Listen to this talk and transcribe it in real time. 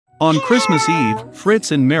On Christmas Eve,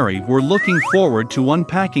 Fritz and Mary were looking forward to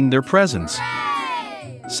unpacking their presents.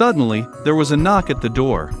 Suddenly, there was a knock at the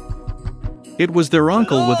door. It was their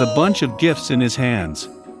uncle with a bunch of gifts in his hands.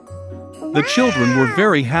 The children were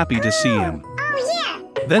very happy to see him.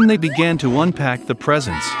 Then they began to unpack the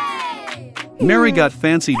presents. Mary got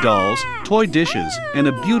fancy dolls, toy dishes, and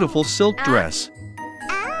a beautiful silk dress.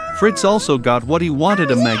 Fritz also got what he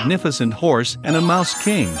wanted, a magnificent horse and a mouse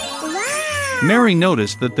king. Mary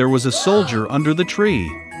noticed that there was a soldier under the tree.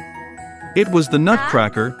 It was the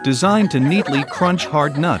Nutcracker, designed to neatly crunch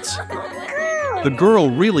hard nuts. The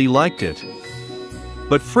girl really liked it.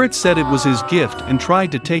 But Fritz said it was his gift and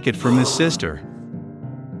tried to take it from his sister.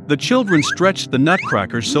 The children stretched the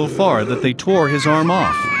Nutcracker so far that they tore his arm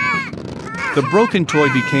off. The broken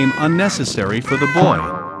toy became unnecessary for the boy.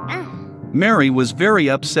 Mary was very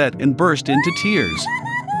upset and burst into tears.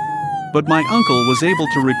 But my uncle was able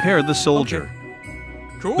to repair the soldier.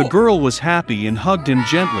 The girl was happy and hugged him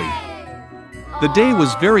gently. The day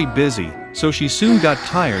was very busy, so she soon got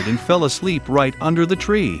tired and fell asleep right under the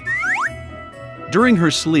tree. During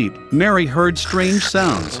her sleep, Mary heard strange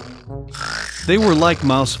sounds. They were like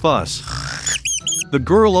mouse fuss. The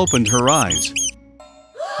girl opened her eyes.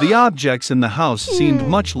 The objects in the house seemed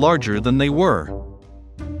much larger than they were.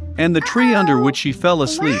 And the tree under which she fell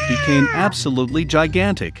asleep became absolutely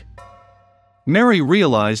gigantic. Mary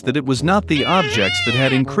realized that it was not the objects that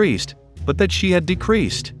had increased, but that she had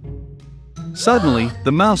decreased. Suddenly,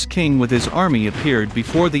 the Mouse King with his army appeared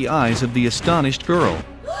before the eyes of the astonished girl.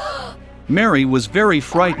 Mary was very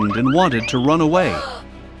frightened and wanted to run away.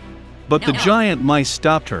 But the giant mice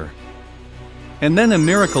stopped her. And then a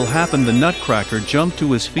miracle happened. The Nutcracker jumped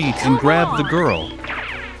to his feet and grabbed the girl.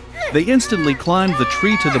 They instantly climbed the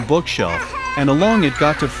tree to the bookshelf, and along it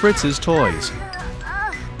got to Fritz's toys.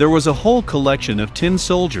 There was a whole collection of tin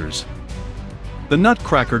soldiers. The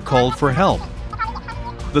Nutcracker called for help.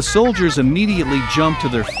 The soldiers immediately jumped to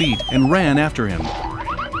their feet and ran after him.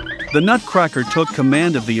 The Nutcracker took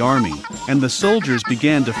command of the army, and the soldiers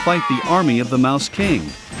began to fight the army of the Mouse King.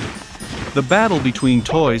 The battle between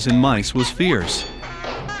toys and mice was fierce.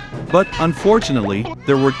 But unfortunately,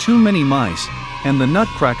 there were too many mice, and the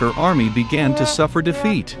Nutcracker army began to suffer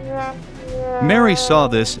defeat. Mary saw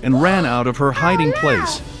this and ran out of her hiding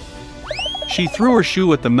place. She threw her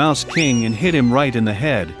shoe at the Mouse King and hit him right in the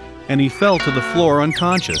head, and he fell to the floor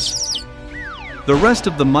unconscious. The rest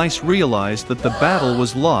of the mice realized that the battle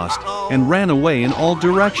was lost and ran away in all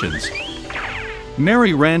directions.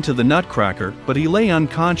 Mary ran to the Nutcracker, but he lay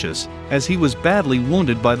unconscious, as he was badly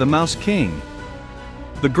wounded by the Mouse King.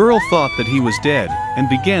 The girl thought that he was dead, and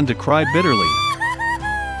began to cry bitterly.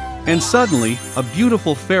 And suddenly, a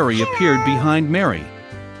beautiful fairy appeared behind Mary.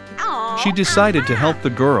 She decided to help the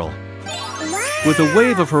girl. With a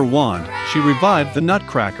wave of her wand, she revived the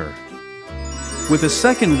Nutcracker. With a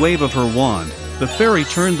second wave of her wand, the fairy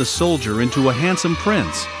turned the soldier into a handsome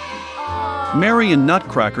prince. Mary and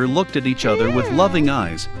Nutcracker looked at each other with loving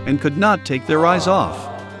eyes, and could not take their eyes off.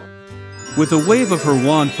 With a wave of her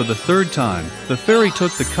wand for the third time, the fairy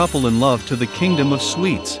took the couple in love to the kingdom of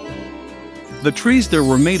sweets. The trees there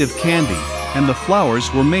were made of candy, and the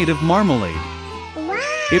flowers were made of marmalade.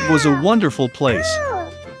 It was a wonderful place.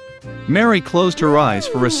 Mary closed her eyes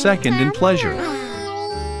for a second in pleasure.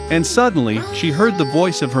 And suddenly, she heard the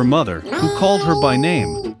voice of her mother, who called her by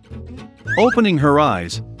name. Opening her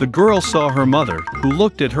eyes, the girl saw her mother, who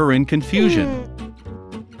looked at her in confusion.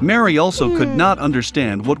 Mary also could not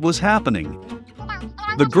understand what was happening.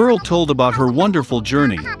 The girl told about her wonderful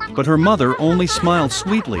journey, but her mother only smiled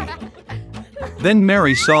sweetly. Then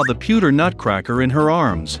Mary saw the pewter Nutcracker in her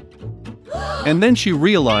arms. And then she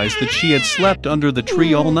realized that she had slept under the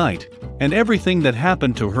tree all night, and everything that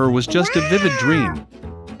happened to her was just a vivid dream.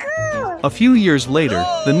 A few years later,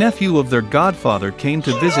 the nephew of their godfather came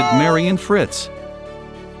to visit Mary and Fritz.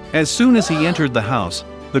 As soon as he entered the house,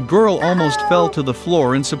 the girl almost fell to the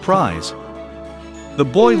floor in surprise. The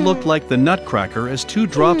boy looked like the Nutcracker as 2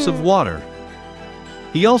 drops of water.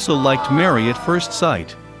 He also liked Mary at first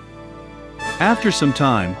sight. After some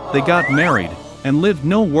time, they got married, and lived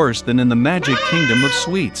no worse than in the magic kingdom of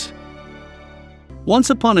sweets.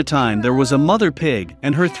 Once upon a time there was a mother pig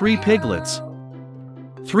and her 3 piglets.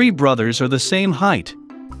 3 brothers are the same height.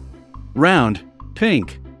 Round,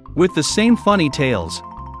 pink, with the same funny tails.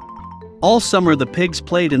 All summer the pigs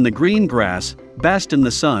played in the green grass, basked in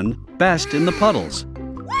the sun, basked in the puddles.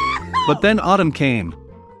 But then autumn came.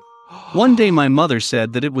 One day my mother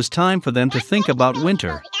said that it was time for them to think about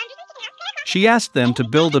winter. She asked them to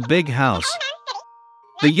build a big house.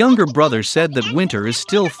 The younger brother said that winter is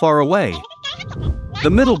still far away.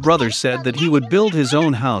 The middle brother said that he would build his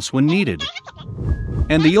own house when needed.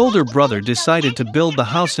 and the older brother decided to build the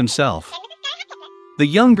house himself. The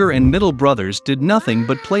younger and middle brothers did nothing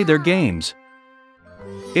but play their games.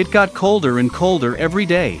 It got colder and colder every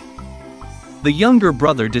day. The younger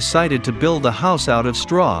brother decided to build a house out of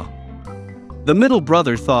straw. The middle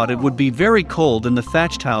brother thought it would be very cold in the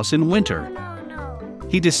thatched house in winter.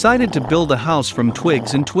 He decided to build a house from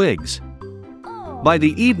twigs and twigs. By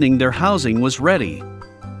the evening their housing was ready.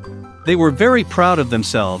 They were very proud of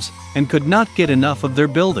themselves and could not get enough of their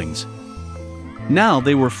buildings. Now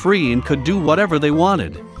they were free and could do whatever they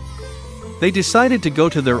wanted. They decided to go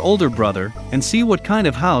to their older brother and see what kind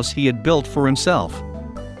of house he had built for himself.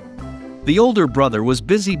 The older brother was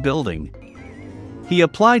busy building. He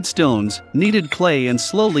applied stones, kneaded clay, and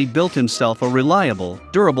slowly built himself a reliable,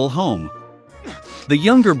 durable home. The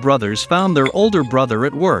younger brothers found their older brother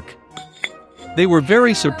at work. They were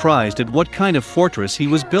very surprised at what kind of fortress he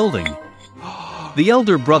was building. The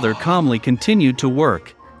elder brother calmly continued to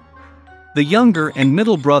work. The younger and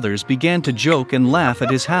middle brothers began to joke and laugh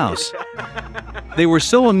at his house. They were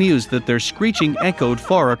so amused that their screeching echoed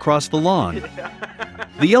far across the lawn.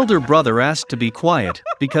 The elder brother asked to be quiet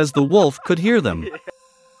because the wolf could hear them.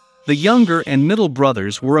 The younger and middle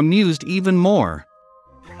brothers were amused even more.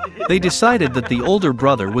 They decided that the older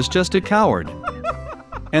brother was just a coward.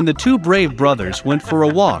 And the two brave brothers went for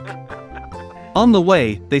a walk. On the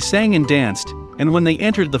way, they sang and danced, and when they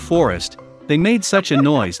entered the forest, they made such a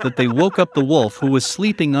noise that they woke up the wolf who was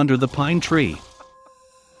sleeping under the pine tree.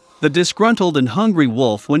 The disgruntled and hungry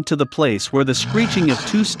wolf went to the place where the screeching of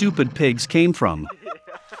two stupid pigs came from.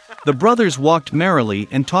 The brothers walked merrily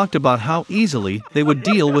and talked about how easily they would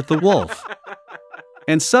deal with the wolf.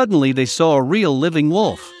 And suddenly they saw a real living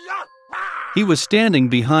wolf. He was standing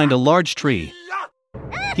behind a large tree.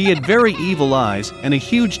 He had very evil eyes and a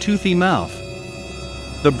huge toothy mouth.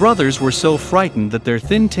 The brothers were so frightened that their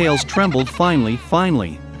thin tails trembled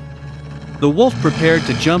finally. The wolf prepared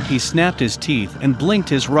to jump. He snapped his teeth and blinked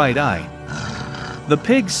his right eye. The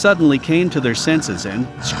pigs suddenly came to their senses and,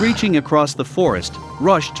 screeching across the forest,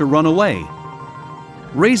 rushed to run away.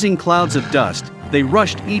 Raising clouds of dust, they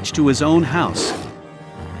rushed each to his own house.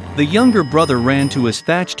 The younger brother ran to his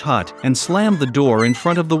thatched hut and slammed the door in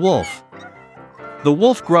front of the wolf. The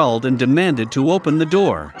wolf growled and demanded to open the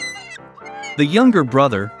door. The younger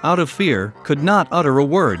brother, out of fear, could not utter a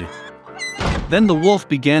word. Then the wolf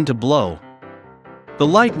began to blow. The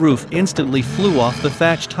light roof instantly flew off the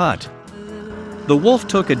thatched hut. The wolf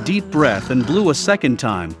took a deep breath and blew a second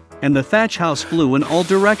time, and the thatch house flew in all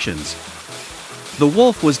directions. The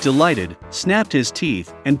wolf was delighted, snapped his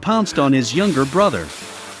teeth, and pounced on his younger brother.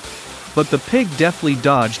 But the pig deftly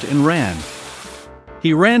dodged and ran.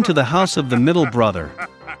 He ran to the house of the middle brother.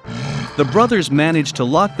 The brothers managed to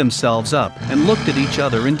lock themselves up and looked at each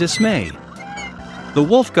other in dismay. The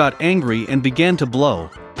wolf got angry and began to blow.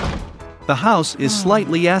 The house is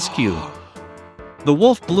slightly askew. The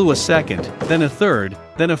wolf blew a second, then a third,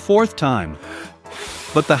 then a fourth time.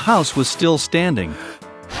 But the house was still standing.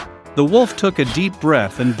 The wolf took a deep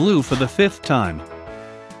breath and blew for the fifth time.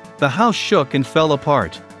 The house shook and fell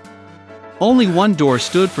apart. Only one door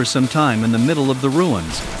stood for some time in the middle of the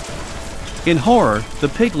ruins. In horror, the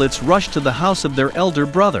piglets rushed to the house of their elder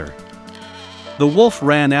brother. The wolf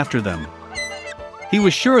ran after them. He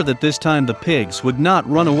was sure that this time the pigs would not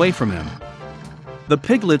run away from him. The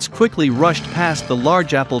piglets quickly rushed past the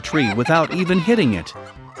large apple tree without even hitting it.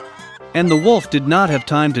 And the wolf did not have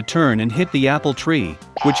time to turn and hit the apple tree,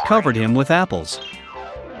 which covered him with apples.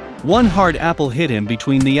 One hard apple hit him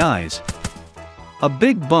between the eyes. A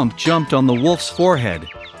big bump jumped on the wolf's forehead.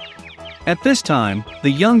 At this time,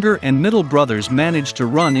 the younger and middle brothers managed to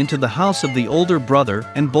run into the house of the older brother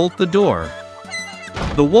and bolt the door.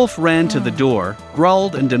 The wolf ran to the door,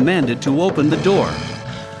 growled and demanded to open the door.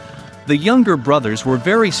 The younger brothers were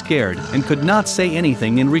very scared and could not say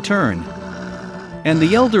anything in return. And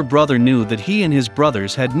the elder brother knew that he and his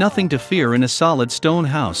brothers had nothing to fear in a solid stone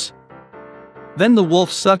house. Then the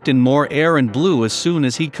wolf sucked in more air and blew as soon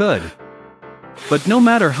as he could. But no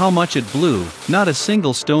matter how much it blew, not a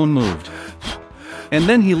single stone moved. And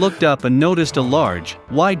then he looked up and noticed a large,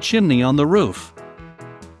 wide chimney on the roof.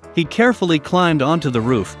 He carefully climbed onto the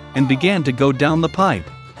roof and began to go down the pipe.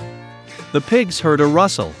 The pigs heard a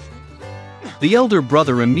rustle. The elder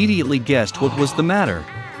brother immediately guessed what was the matter.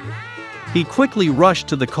 He quickly rushed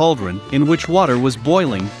to the cauldron in which water was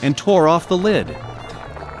boiling and tore off the lid.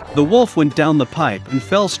 The wolf went down the pipe and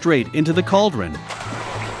fell straight into the cauldron.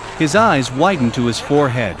 His eyes widened to his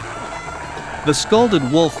forehead. The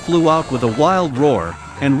scalded wolf flew out with a wild roar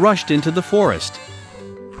and rushed into the forest.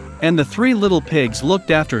 And the three little pigs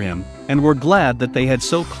looked after him and were glad that they had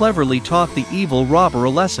so cleverly taught the evil robber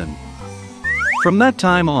a lesson. From that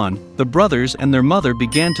time on, the brothers and their mother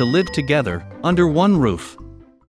began to live together, under one roof.